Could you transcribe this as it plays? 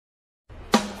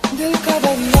दिल का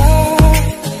दरिया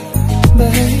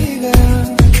बह ही गया।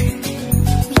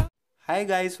 Hi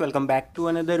guys, welcome back to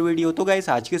another video. तो गाइस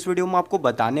आज के इस वीडियो में आपको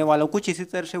बताने वाला हूँ कुछ इसी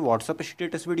तरह से व्हाट्सअप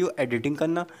स्टेटस वीडियो एडिटिंग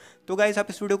करना। तो गाइस आप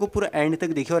इस वीडियो को पूरा एंड तक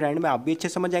देखिए और एंड में आप भी अच्छे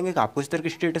समझ जाएंगे कि आपको इस तरह की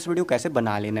स्टेटस वीडियो कैसे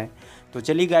बना लेना है। तो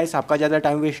चलिए गाइस आपका ज़्यादा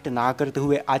टाइम वेस्ट ना करते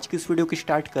हुए आज की इस वीडियो की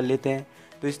स्टार्ट कर लेते हैं।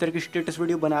 तो इस तरह की स्टेटस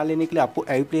वीडियो बना लेने के लिए आपको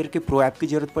एवी प्लेयर के प्रो ऐप की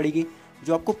ज़रूरत पड़ेगी,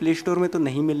 जो आपको प्ले स्टोर में तो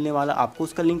नहीं मिलने वाला, आपको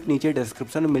उसका लिंक नीचे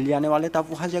डिस्क्रिप्शन में मिल जाने वाला है, तो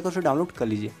आप वहाँ जाकर उसे डाउनलोड कर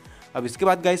लीजिए। अब इसके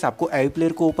बाद गाइस आपको एवी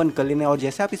प्लेयर को ओपन कर लेना है और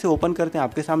जैसे आप इसे ओपन करते हैं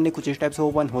आपके सामने कुछ इस टाइप से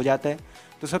ओपन हो जाता है।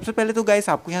 तो सबसे पहले तो गाइस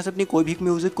आपको यहाँ से अपनी कोई भी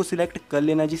म्यूज़िक को सिलेक्ट कर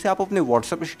लेना है जिसे आप अपने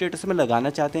व्हाट्सअप स्टेटस में लगाना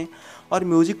चाहते हैं। और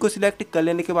म्यूज़िक को सिलेक्ट कर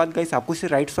लेने के बाद गाइस आपको इसे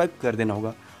राइट स्वाइप कर देना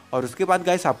होगा। और उसके बाद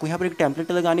गाइस आपको यहाँ पर एक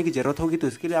टेम्पलेट लगाने की जरूरत होगी, तो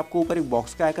इसके लिए आपको ऊपर एक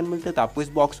बॉक्स का आइकन मिलता है, तो आपको इस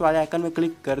बॉक्स वाले आइकन में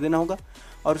क्लिक कर देना होगा।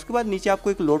 और उसके बाद नीचे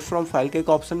आपको एक लोड फ्रॉम फाइल का एक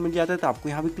ऑप्शन मिल जाता है, तो आपको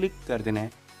यहाँ भी क्लिक कर देना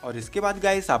है। और इसके बाद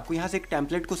गाइस आपको यहाँ से एक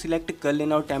टेम्पलेट को सिलेक्ट कर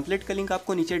लेना और टेम्पलेट का लिंक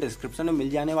आपको नीचे डिस्क्रिप्शन में मिल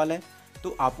जाने वाला है,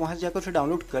 तो आप वहाँ से जाकर उसे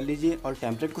डाउनलोड कर लीजिए। और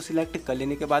टेम्पलेट को सिलेक्ट कर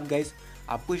लेने के बाद गाइस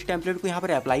आपको इस टेम्पलेट को यहाँ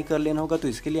पर अप्लाई कर लेना होगा। तो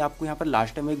इसके लिए आपको यहाँ पर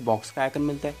लास्ट में एक बॉक्स का आइकन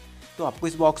मिलता है, तो आपको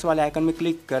इस बॉक्स वाले आइकन में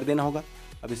क्लिक कर देना होगा।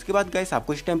 अब इसके बाद गाइस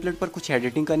आपको इस टेम्पलेट पर कुछ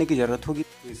एडिटिंग करने की जरूरत होगी,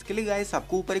 तो इसके लिए गाइस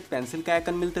आपको ऊपर एक पेंसिल का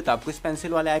आइकन मिलता है, तो आपको इस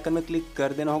पेंसिल वाले आइकन में क्लिक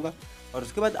कर देना होगा। और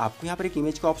उसके बाद आपको यहाँ पर एक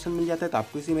इमेज का ऑप्शन मिल जाता है, तो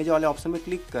आपको इस इमेज वाले ऑप्शन में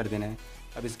क्लिक कर देना है।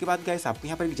 अब इसके बाद गाइस आपको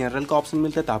यहाँ पर एक जनरल का ऑप्शन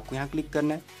मिलता है, तो आपको यहाँ क्लिक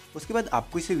करना है। उसके बाद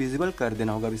आपको इसे विजिबल कर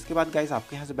देना होगा। अब इसके बाद गाइस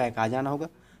आपको यहाँ से बैक आ जाना होगा।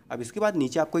 अब इसके बाद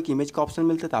नीचे आपको एक इमेज का ऑप्शन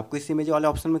मिलता है, तो आपको इस इमेज वाले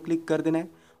ऑप्शन में क्लिक कर देना है।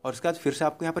 और उसके बाद फिर से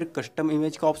आपको यहाँ पर एक कस्टम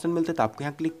इमेज का ऑप्शन मिलता है, तो आपको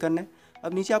यहाँ क्लिक करना है।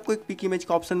 अब नीचे आपको एक पिक इमेज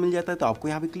का ऑप्शन मिल जाता है, तो आपको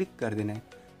यहाँ पर क्लिक कर देना है।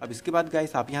 अब इसके बाद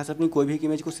गाइस आप यहाँ से अपनी कोई भी एक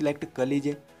इमेज को सिलेक्ट कर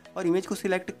लीजिए और इमेज को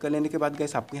सिलेक्ट कर लेने के बाद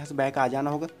गाइस आपको यहाँ से बैक आ जाना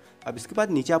होगा। अब इसके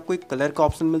बाद नीचे आपको एक कलर का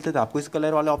ऑप्शन मिलता है, तो आपको इस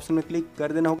कलर वाले ऑप्शन में क्लिक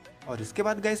कर देना होगा। और इसके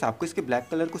बाद गाइस आपको इसके ब्लैक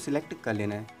कलर को सिलेक्ट कर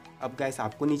लेना है। अब गाइस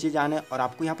आपको नीचे जाना है और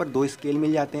आपको यहाँ पर दो स्केल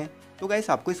मिल जाते हैं, तो गाइस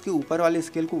आपको इसके ऊपर वाले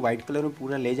स्केल को व्हाइट कलर में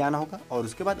पूरा ले जाना होगा और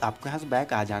उसके बाद आपको यहाँ से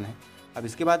बैक आ जाना है। अब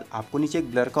इसके बाद आपको नीचे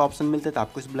एक ब्लर का ऑप्शन मिलता है, तो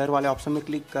आपको इस ब्लर वाले ऑप्शन में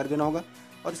क्लिक कर देना होगा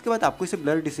और इसके बाद आपको इसे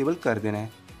ब्लर डिसेबल कर देना है।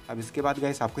 अब इसके बाद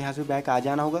गाइस आपको यहाँ से बैक आ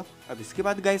जाना होगा। अब इसके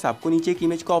बाद गाइस आपको नीचे एक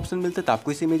इमेज का ऑप्शन मिलता है, तो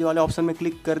आपको इस इमेज वाले ऑप्शन में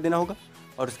क्लिक कर देना होगा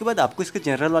और उसके बाद आपको इसके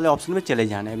जनरल वाले ऑप्शन में चले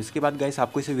जाना है। अब इसके बाद गाइस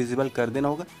आपको इसे विजिबल कर देना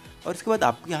होगा और इसके बाद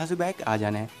आपको यहाँ से बैक आ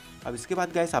जाना है। अब इसके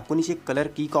बाद गाइस आपको नीचे एक कलर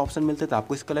की का ऑप्शन मिलता है, तो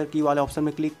आपको इस कलर की वाले ऑप्शन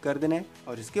में क्लिक कर देना है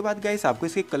और इसके बाद गाइस आपको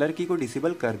इसके कलर की को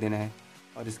डिसेबल कर देना है।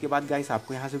 और इसके बाद गाइस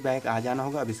आपको यहाँ से बैक आ जाना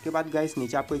होगा। अब इसके बाद गाइस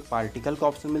नीचे आपको एक पार्टिकल का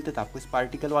ऑप्शन मिलता है, तो आपको इस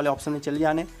पार्टिकल वाले ऑप्शन में चले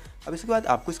जाना है। अब इसके बाद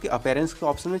आपको इसके अपीयरेंस के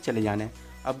ऑप्शन में चले जाना है।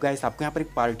 अब गाइस आपको यहाँ पर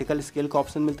एक पार्टिकल स्केल का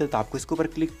ऑप्शन मिलता है, तो आपको इसके ऊपर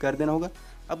क्लिक कर देना होगा।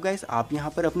 अब गाइस आप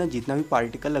यहाँ पर अपना जितना भी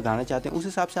पार्टिकल लगाना चाहते हैं उस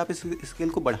हिसाब से आप इस स्केल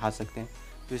को बढ़ा सकते हैं।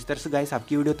 तो इस तरह से गाइस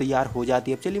आपकी वीडियो तैयार हो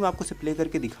जाती है। अब चलिए मैं आपको इसे प्ले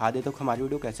करके दिखा देता हूँ कि हमारी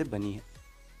वीडियो कैसे बनी है।